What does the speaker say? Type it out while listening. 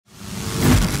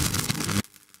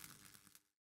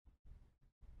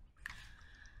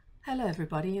Hello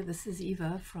everybody, this is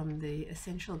Eva from the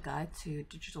Essential Guide to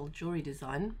Digital Jewelry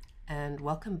Design, and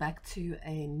welcome back to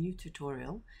a new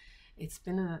tutorial. It's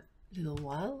been a little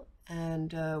while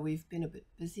and we've been a bit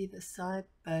busy this side,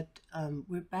 but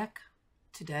we're back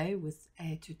today with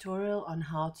a tutorial on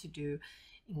how to do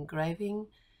engraving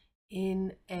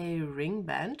in a ring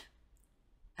band.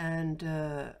 And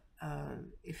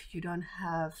if you don't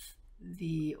have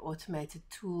the automated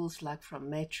tools like from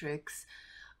Matrix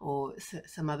or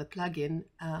some other plugin,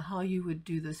 how you would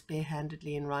do this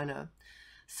barehandedly in Rhino.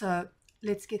 So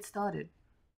let's get started.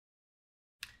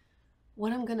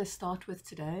 What I'm going to start with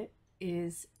today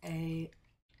is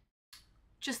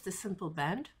just a simple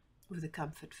band with a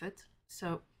comfort fit.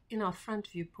 So in our front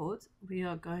viewport, we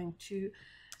are going to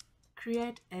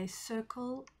create a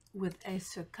circle with a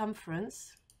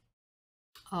circumference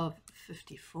of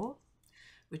 54,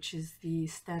 which is the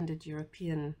standard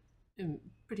European,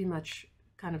 pretty much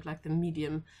kind of like the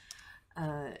medium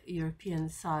European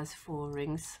size for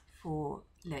rings for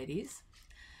ladies.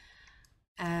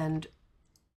 And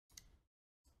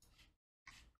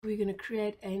we're going to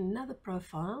create another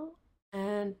profile,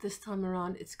 and this time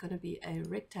around it's going to be a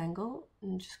rectangle.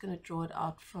 I'm just going to draw it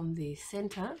out from the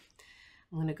center.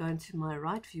 I'm going to go into my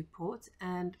right viewport,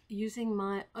 and using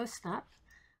my O-snap,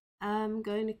 I'm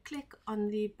going to click on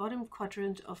the bottom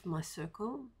quadrant of my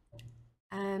circle,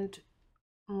 and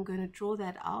I'm going to draw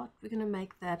that out. We're going to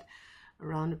make that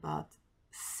around about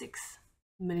 6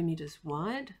 millimeters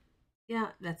wide. Yeah,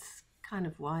 that's kind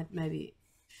of wide, maybe.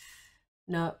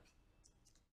 No,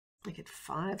 make it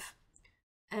 5.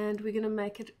 And we're going to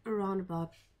make it around about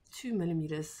 2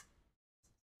 millimeters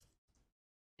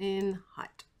in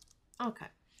height. Okay,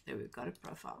 there we've got a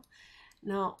profile.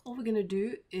 Now, all we're going to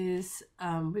do is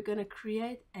we're going to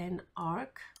create an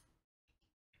arc.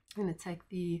 I'm going to take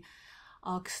the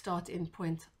arc start end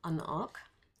point on the arc,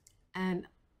 and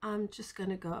I'm just going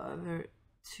to go over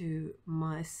to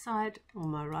my side, or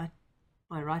my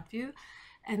right view,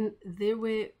 and there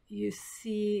where you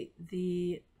see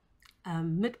the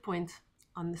midpoint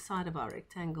on the side of our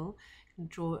rectangle, you can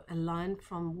draw a line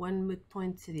from one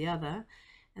midpoint to the other,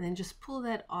 and then just pull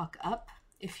that arc up.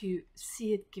 If you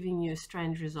see it giving you a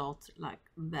strange result like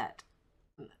that,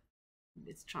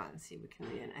 let's try and see if we can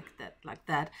reenact that like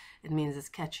that. It means it's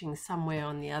catching somewhere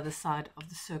on the other side of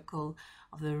the circle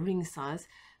of the ring size.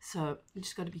 So you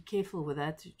just got to be careful with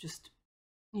that. You just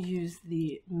use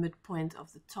the midpoint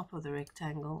of the top of the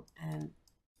rectangle and it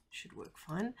should work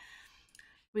fine.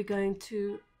 We're going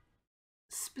to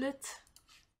split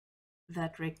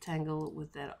that rectangle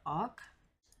with that arc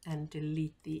and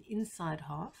delete the inside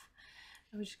half.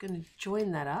 And we're just going to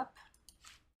join that up.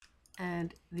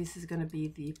 And this is going to be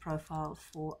the profile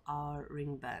for our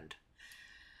ring band.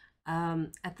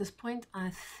 At this point,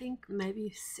 I think maybe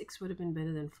 6 would have been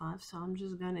better than 5, so I'm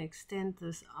just going to extend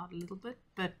this out a little bit.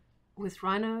 But with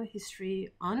Rhino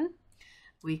history on,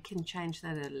 we can change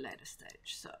that at a later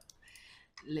stage. So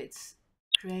let's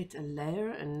create a layer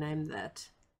and name that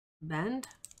band.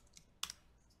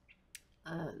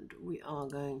 And we are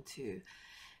going to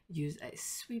use a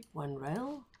sweep one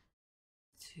rail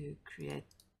to create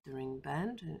the ring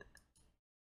band.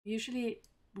 Usually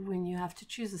when you have to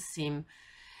choose a seam,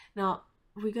 now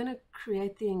we're going to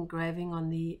create the engraving on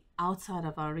the outside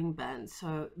of our ring band,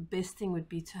 so best thing would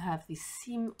be to have the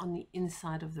seam on the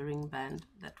inside of the ring band.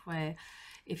 That way,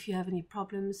 if you have any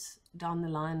problems down the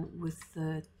line with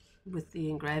the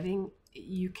engraving,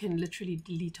 you can literally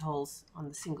delete holes on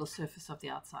the single surface of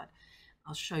the outside.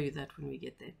 I'll show you that when we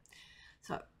get there.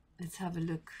 So let's have a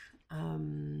look.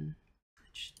 That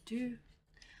should do.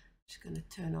 Just going to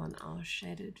turn on our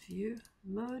shaded view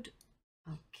mode.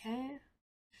 Okay,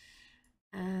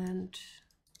 and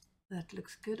that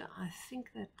looks good. I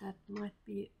think that might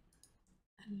be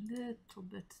a little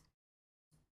bit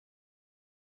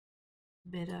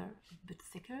better, a bit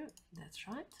thicker. That's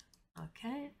right.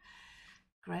 Okay,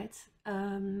 great.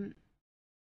 I'm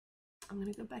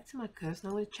going to go back to my curves. Now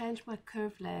I'm going to change my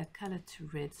curve layer color to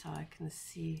red so I can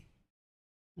see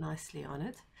nicely on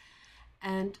it.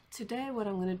 And today what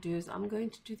I'm going to do is I'm going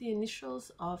to do the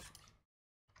initials of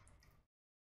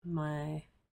my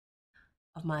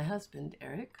husband,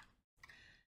 Eric.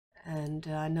 And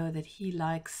I know that he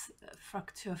likes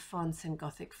Fraktur fonts and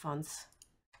Gothic fonts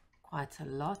quite a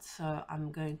lot. So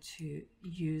I'm going to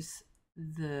use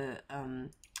the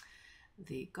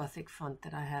Gothic font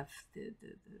that I have, the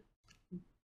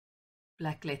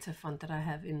black letter font that I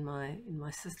have in my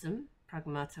system,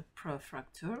 Pragmata Pro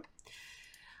Fraktur.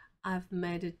 I've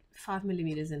made it 5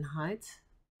 millimeters in height,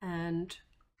 and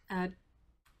I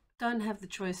don't have the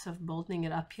choice of boldening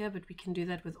it up here, but we can do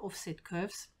that with offset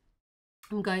curves.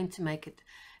 I'm going to make it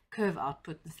curve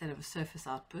output instead of a surface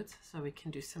output, so we can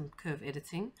do some curve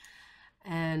editing.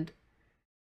 And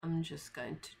I'm just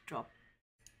going to drop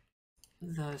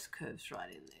those curves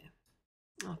right in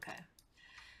there. Okay,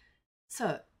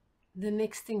 so the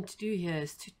next thing to do here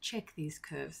is to check these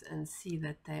curves and see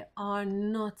that they are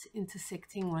not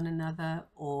intersecting one another,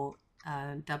 or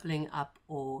doubling up,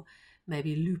 or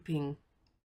maybe looping.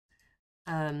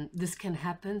 This can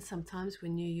happen sometimes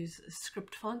when you use a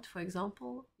script font, for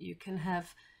example. You can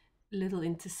have little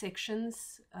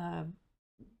intersections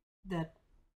that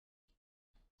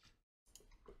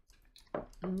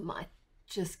might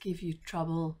just give you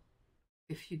trouble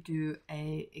if you do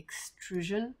a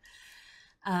extrusion.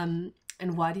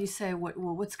 And why do you say,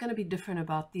 what's going to be different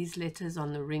about these letters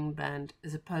on the ring band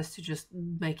as opposed to just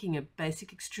making a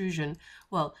basic extrusion?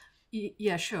 Well,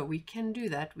 yeah, sure, we can do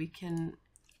that. We can,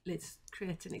 let's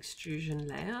create an extrusion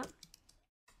layer.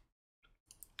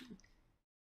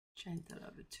 Change that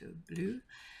over to blue.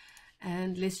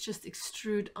 And let's just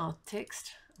extrude our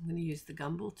text. I'm going to use the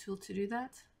gumball tool to do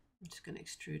that. I'm just going to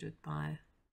extrude it by,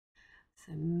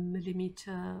 say,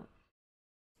 millimeter.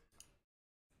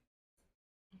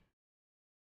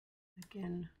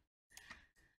 Again.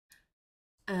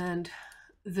 And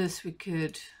this we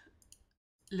could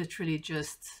literally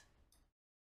just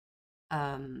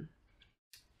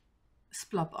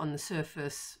splop on the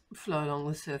surface, flow along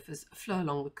the surface, flow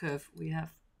along the curve. We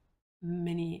have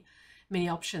many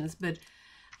options, but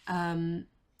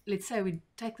let's say we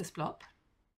take the splop.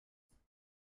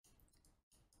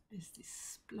 There's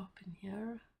this splop in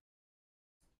here.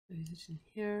 There's it in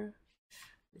here.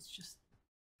 Let's just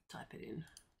type it in.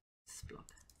 Splop.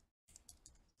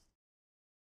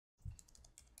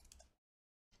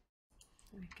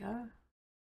 There we go.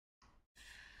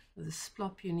 With the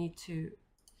splop, you need to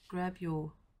grab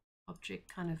your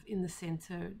object kind of in the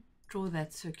center, draw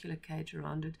that circular cage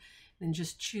around it, and then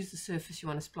just choose the surface you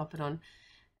want to splop it on.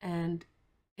 And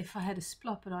if I had to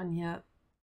splop it on here,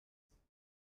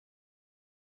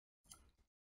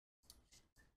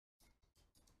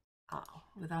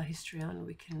 with our history on,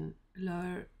 we can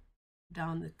lower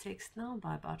down the text now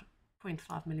by about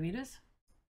 0.5 millimeters.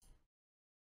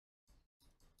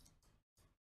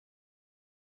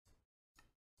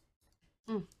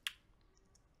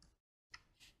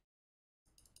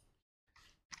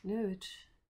 No, it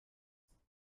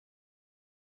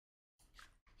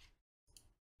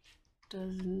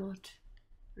does not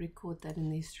record that in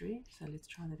the history, so let's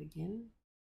try that again.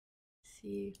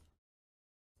 See.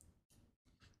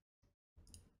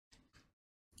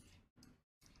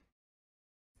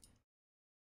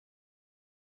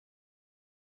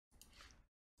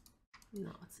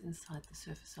 No, it's inside the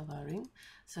surface of our ring.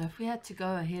 So if we had to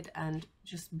go ahead and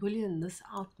just boolean this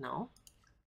out now,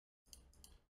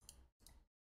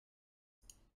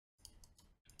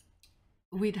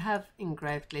 we'd have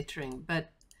engraved lettering,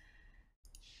 but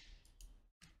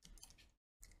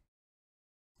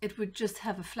it would just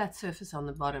have a flat surface on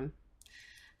the bottom.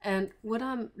 And what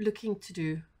I'm looking to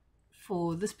do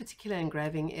for this particular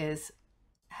engraving is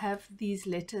have these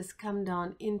letters come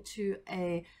down into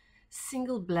a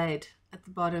single blade at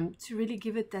the bottom to really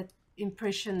give it that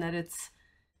impression that it's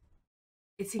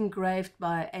engraved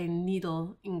by a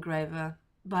needle engraver,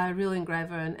 by a real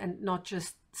engraver, and not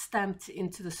just stamped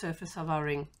into the surface of our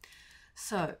ring.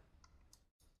 So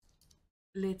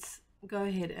let's go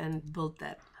ahead and build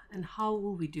that. And how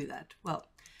will we do that? Well,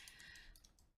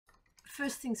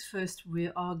 first things first, we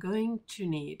are going to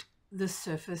need this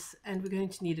surface, and we're going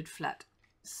to need it flat.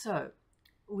 So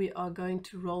we are going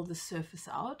to roll the surface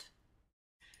out,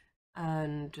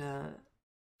 and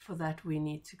for that we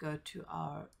need to go to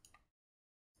our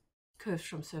Curves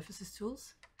from Surfaces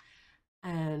tools,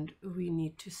 and we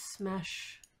need to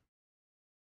smash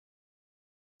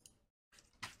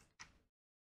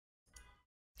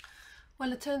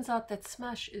well, it turns out that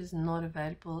smash is not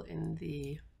available in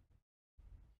the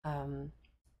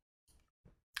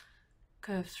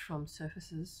Curves from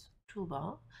Surfaces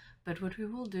toolbar, but what we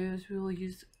will do is we will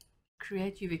use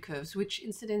Create UV Curves, which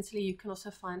incidentally you can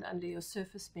also find under your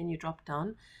Surface menu drop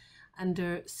down.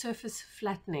 Under Surface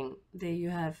Flattening, there you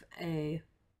have a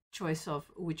choice of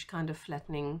which kind of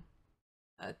flattening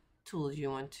tools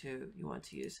you want to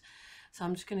use. So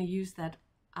I'm just going to use that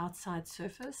outside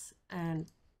surface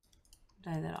and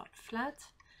lay that out flat.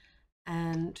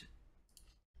 And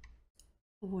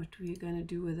what we're going to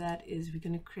do with that is we're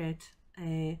going to create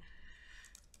a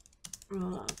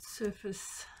rollout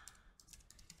surface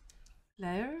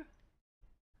layer,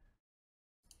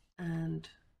 and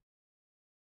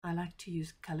I like to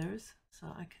use colors so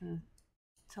I can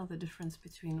tell the difference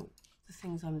between the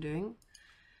things I'm doing.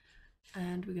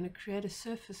 And we're going to create a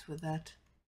surface with that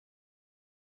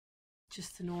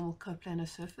just a normal coplanar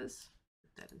surface.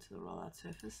 Put that into the rollout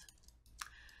surface.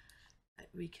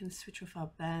 We can switch off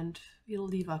our band. We'll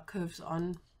leave our curves on.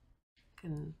 We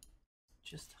can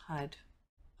just hide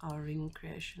our ring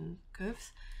creation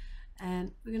curves.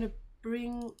 And we're going to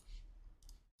bring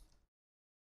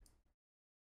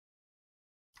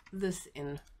this in.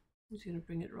 I'm just going to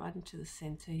bring it right into the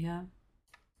center here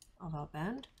of our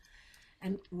band.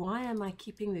 And why am I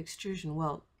keeping the extrusion?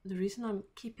 Well, the reason I'm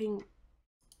keeping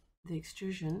the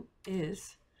extrusion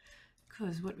is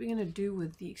because what we're going to do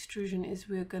with the extrusion is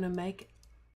we're going to make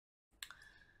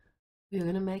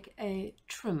a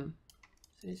trim.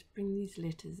 So let's bring these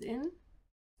letters in.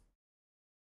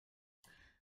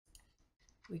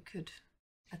 We could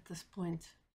at this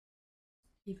point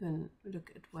even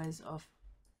look at ways of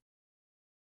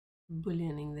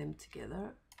bullioning them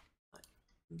together like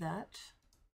that.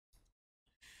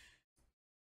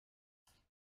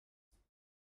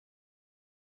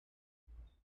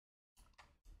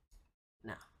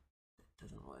 No, that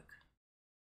doesn't work.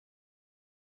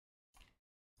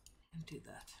 And do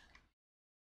that.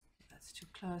 That's too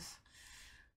close.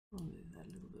 We'll move that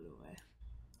a little bit away.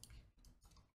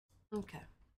 Okay,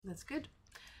 that's good.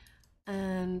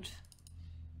 And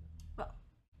well,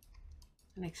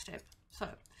 the next step. So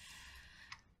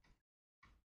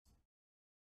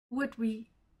what we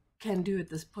can do at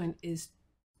this point is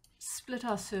split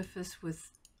our surface with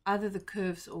either the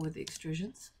curves or with the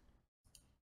extrusions.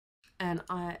 And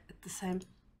I, at the same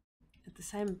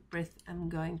breath, I'm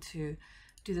going to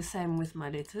do the same with my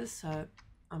letters. So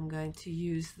I'm going to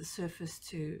use the surface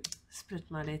to split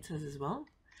my letters as well.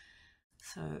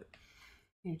 So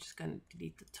you're just going to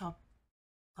delete the top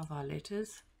of our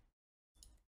letters.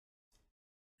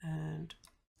 And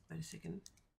wait a second.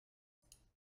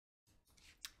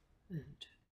 And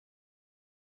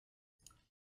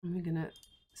we're going to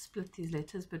split these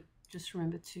letters, but just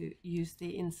remember to use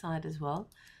the inside as well.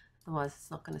 Otherwise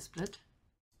it's not going to split.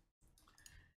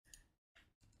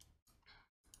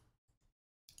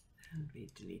 And we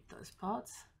delete those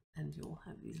parts, and you'll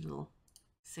have these little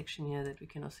section here that we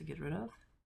can also get rid of.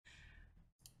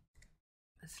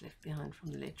 That's left behind from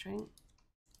the lettering.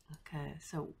 Okay,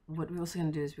 so what we're also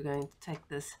going to do is we're going to take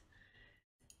these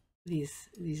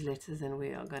letters and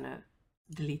we are going to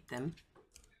delete them.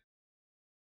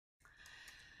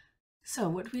 So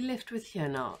what we're left with here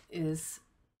now is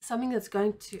something that's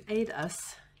going to aid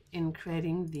us in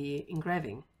creating the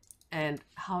engraving. And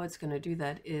how it's going to do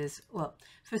that is, well,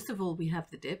 first of all, we have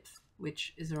the depth,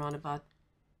 which is around about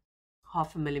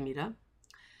 0.5 millimeter.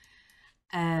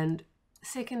 And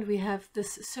second, we have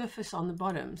this surface on the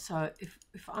bottom. So if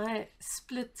I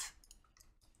split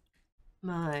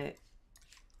my,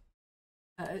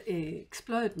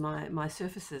 explode my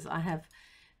surfaces, I have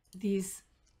these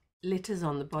letters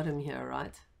on the bottom here,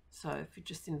 right? So if you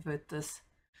just invert this,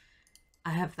 I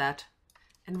have that.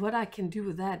 And what I can do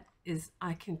with that is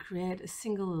I can create a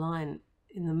single line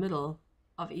in the middle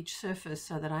of each surface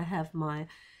so that I have my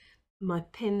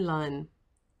pen line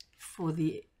for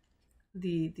the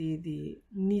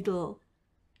needle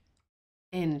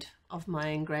end of my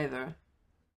engraver,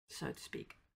 so to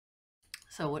speak.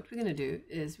 So what we're going to do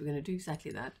is we're going to do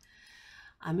exactly that.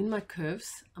 I'm in my curves.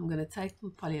 I'm going to take my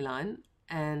polyline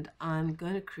and I'm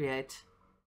going to create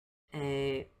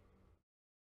a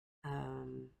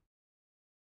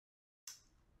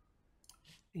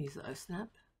use the O-snap.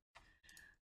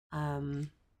 I'm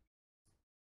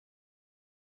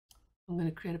going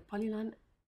to create a polyline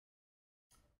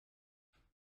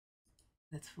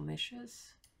that's for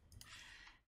meshes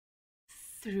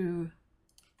through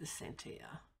the center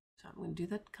here. So I'm going to do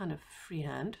that kind of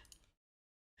freehand.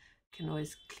 Can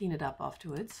always clean it up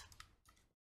afterwards.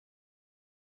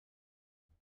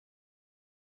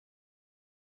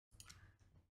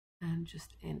 And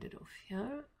just end it off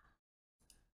here.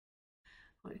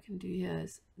 What we can do here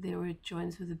is there where it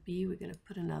joins with a B, we're going to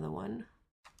put another one.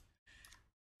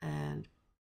 And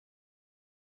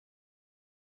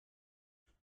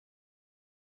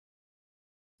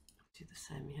do the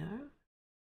same here.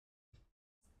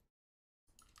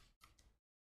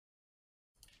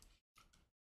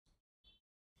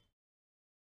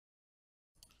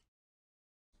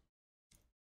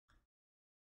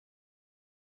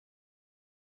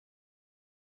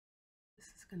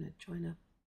 This is going to join up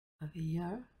over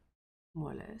here,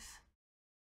 more or less.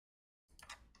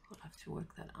 We'll have to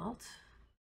work that out.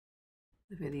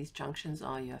 Where these junctions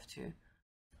are, you have to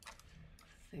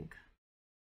think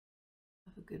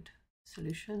of a good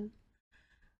solution.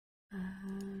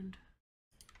 And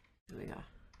there we go.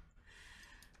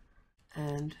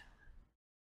 And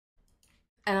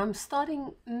I'm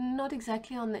starting not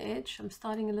exactly on the edge. I'm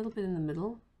starting a little bit in the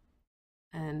middle.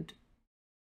 And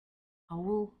I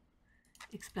will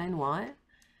explain why.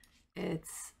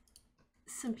 It's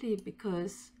simply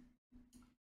because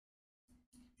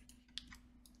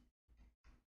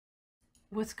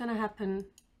what's going to happen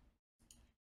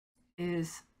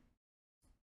is,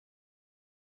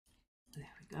 there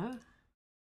we go,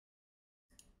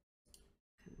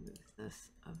 move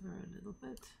this over a little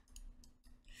bit,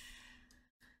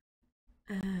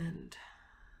 and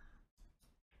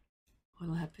what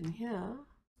will happen here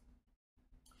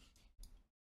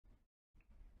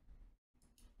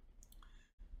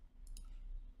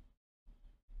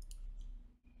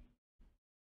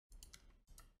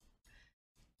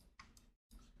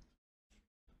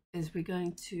is we're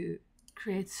going to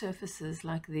create surfaces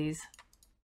like these.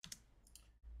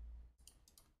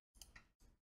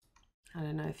 I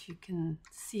don't know if you can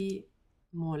see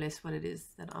more or less what it is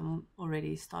that I'm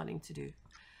already starting to do.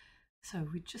 So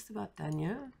we're just about done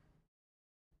here.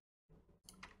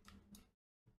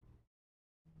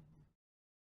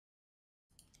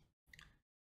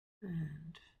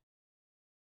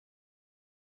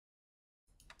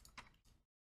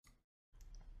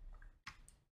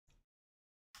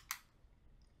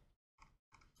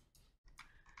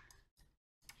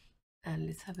 And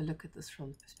let's have a look at this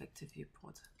from the perspective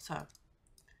viewport. So,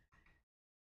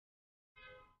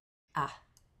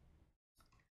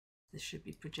 this should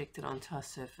be projected onto our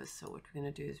surface. So what we're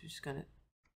going to do is we're just going to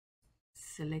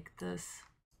select this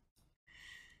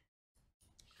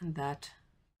and that.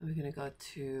 And we're going to go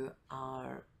to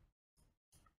our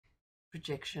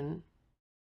projection,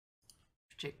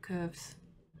 project curves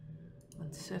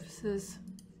on surfaces.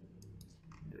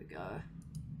 There we go.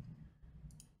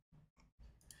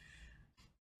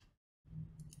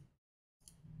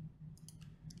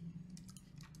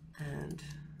 And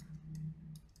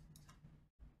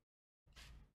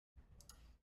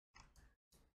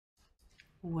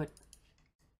what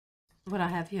I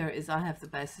have here is I have the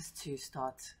basis to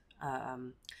start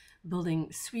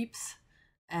building sweeps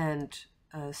and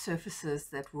surfaces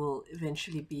that will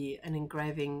eventually be an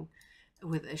engraving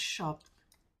with a sharp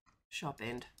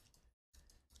end.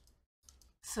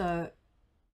 So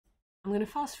I'm going to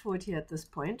fast forward here at this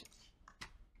point.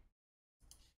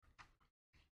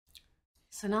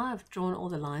 So now I've drawn all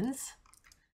the lines,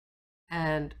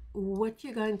 and what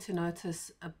you're going to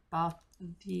notice about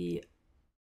the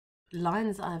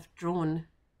lines I've drawn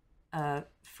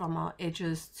from our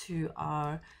edges to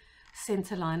our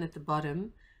center line at the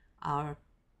bottom, our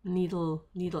needle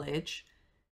edge,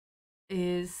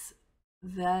 is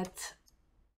that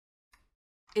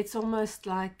it's almost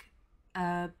like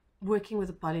working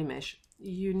with a poly mesh.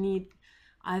 You need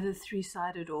either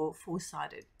 3-sided or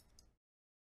 4-sided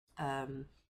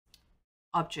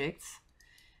objects,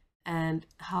 and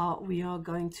how we are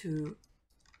going to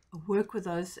work with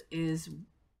those is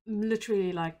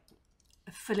literally like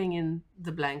filling in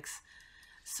the blanks.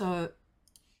 So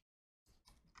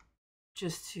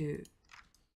just to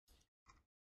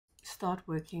start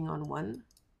working on one,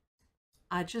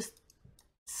 I just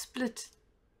split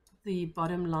the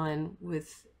bottom line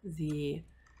with the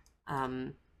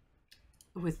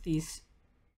with these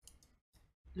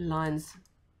lines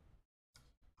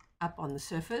up on the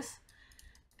surface,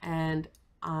 and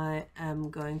I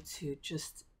am going to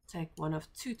just take one of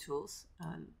 2 tools.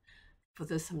 For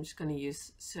this I'm just going to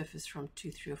use surface from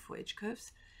 2, 3 or 4 edge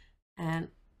curves, and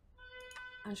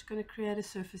I'm just going to create a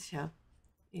surface here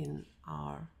in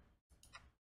our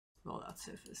rollout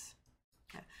surface.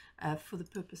 Okay. For the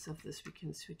purpose of this, we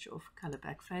can switch off color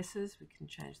back faces. We can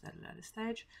change that at a later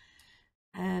stage.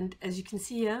 And as you can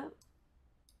see here,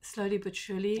 slowly but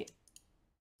surely,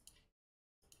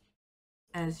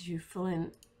 as you fill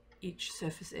in each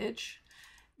surface edge,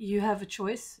 you have a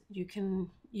choice. You can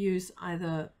use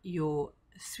either your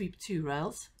sweep 2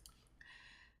 rails,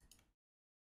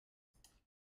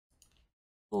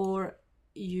 or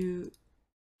you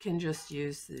can just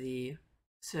use the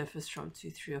surface from 2,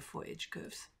 3 or 4 edge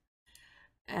curves.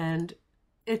 And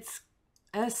it's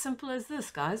as simple as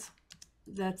this, guys.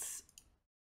 That's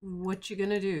what you're going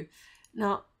to do.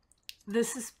 Now,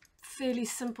 this is fairly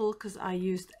simple because I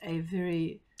used a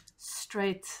very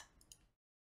straight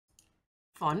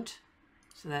font,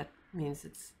 so that means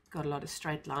it's got a lot of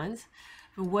straight lines.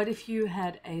 But what if you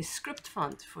had a script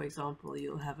font, for example?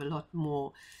 You'll have a lot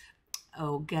more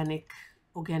organic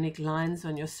lines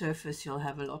on your surface. You'll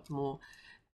have a lot more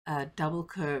double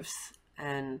curves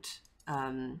and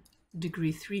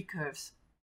degree 3 curves.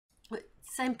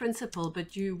 Same principle,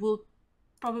 but you will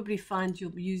probably find you'll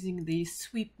be using the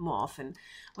sweep more often.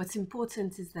 What's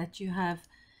important is that you have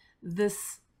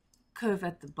this curve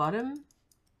at the bottom,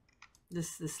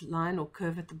 this line or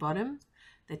curve at the bottom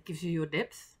that gives you your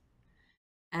depth,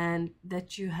 and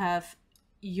that you have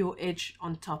your edge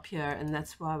on top here, and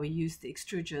that's why we use the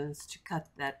extrusions to cut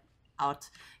that out.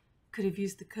 Could have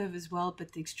used the curve as well,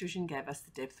 but the extrusion gave us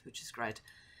the depth, which is great.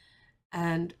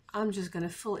 And I'm just going to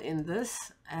fill in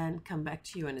this and come back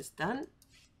to you when it's done.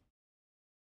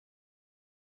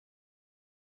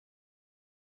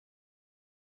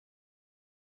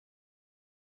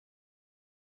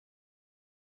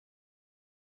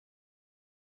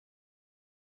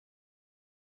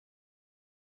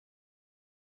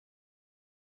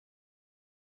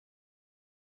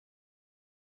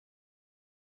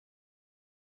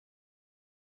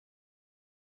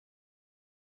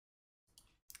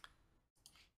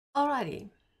 Alrighty,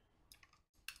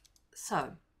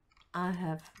 so I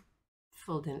have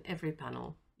filled in every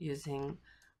panel using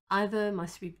either my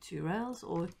sweep 2 rails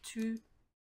or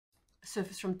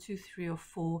surface from 2, 3 or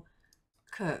 4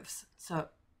 curves. So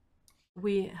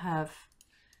we have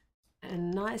a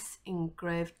nice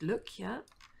engraved look here,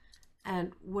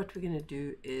 and what we're going to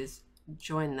do is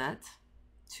join that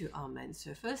to our main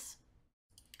surface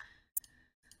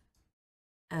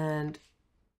and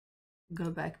go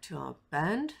back to our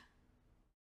band,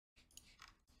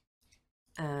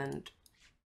 and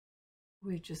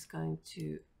we're just going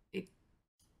to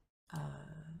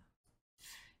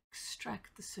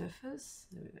extract the surface.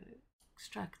 We're going to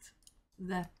extract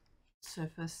that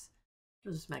surface.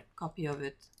 We'll just make a copy of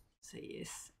it, say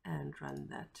yes, and run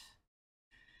that.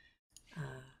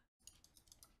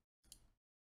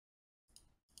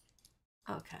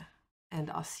 Okay, and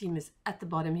our seam is at the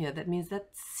bottom here. That means that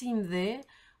seam there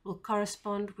will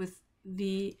correspond with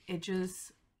the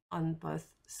edges on both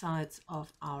sides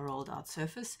of our rolled out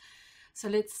surface. So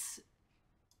let's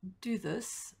do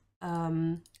this.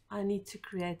 I need to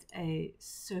create a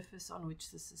surface on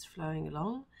which this is flowing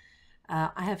along.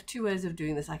 I have two ways of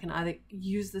doing this. I can either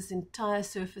use this entire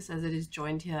surface as it is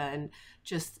joined here and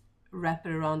just wrap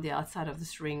it around the outside of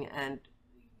this ring and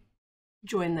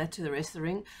join that to the rest of the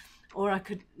ring, or I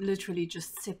could literally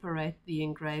just separate the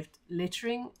engraved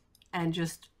lettering and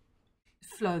just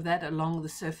flow that along the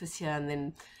surface here and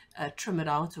then trim it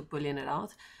out or bullion it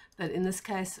out. But in this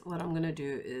case, what I'm going to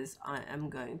do is I am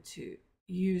going to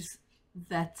use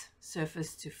that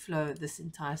surface to flow this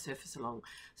entire surface along.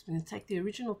 So I'm going to take the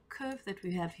original curve that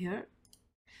we have here,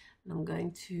 and I'm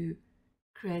going to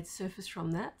create surface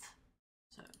from that.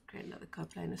 So create another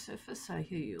coplanar surface. So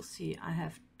here you'll see I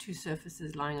have two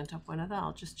surfaces lying on top of one another.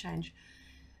 I'll just change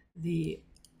the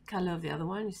color of the other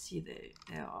one. You see they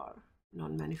are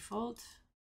non-manifold.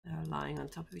 They're lying on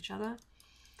top of each other.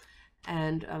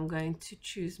 And I'm going to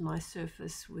choose my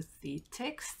surface with the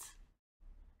text.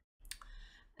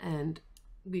 And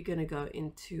we're going to go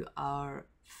into our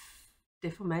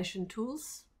deformation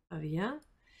tools over here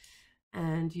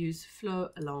and use flow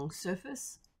along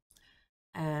surface.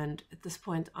 And at this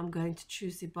point, I'm going to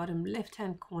choose the bottom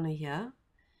left-hand corner here,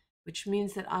 which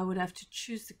means that I would have to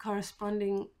choose the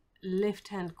corresponding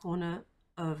left-hand corner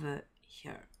over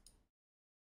here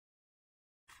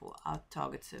for our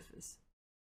target surface.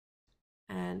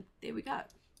 And there we go.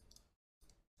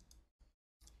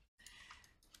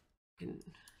 You can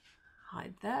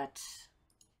hide that,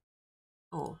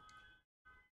 or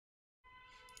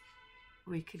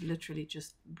we could literally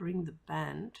just bring the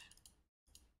band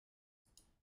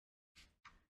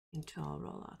into our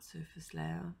rollout surface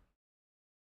layer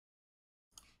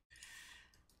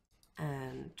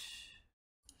and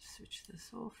switch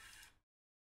this off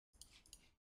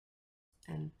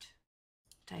and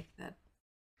take that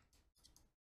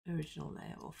original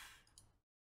layer off.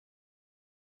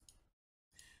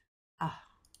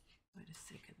 Wait a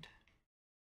second.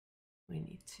 We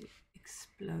need to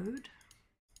explode,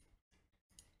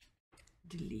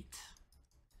 delete.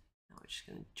 Now we're just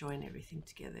going to join everything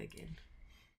together again.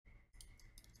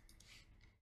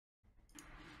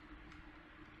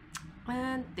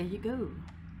 And there you go.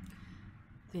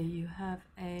 There you have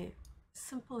a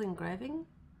simple engraving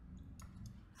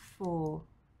for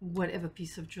whatever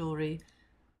piece of jewelry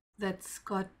that's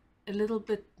got a little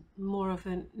bit more of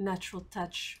a natural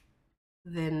touch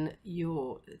than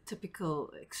your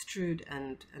typical extrude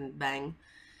and bang.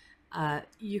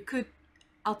 You could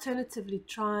alternatively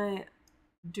try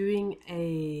doing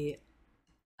a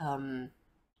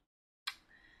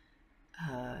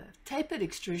tapered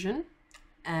extrusion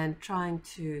and trying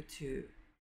to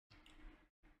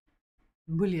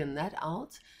bullion that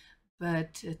out,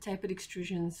 but tapered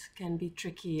extrusions can be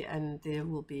tricky and there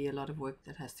will be a lot of work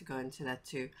that has to go into that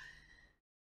too.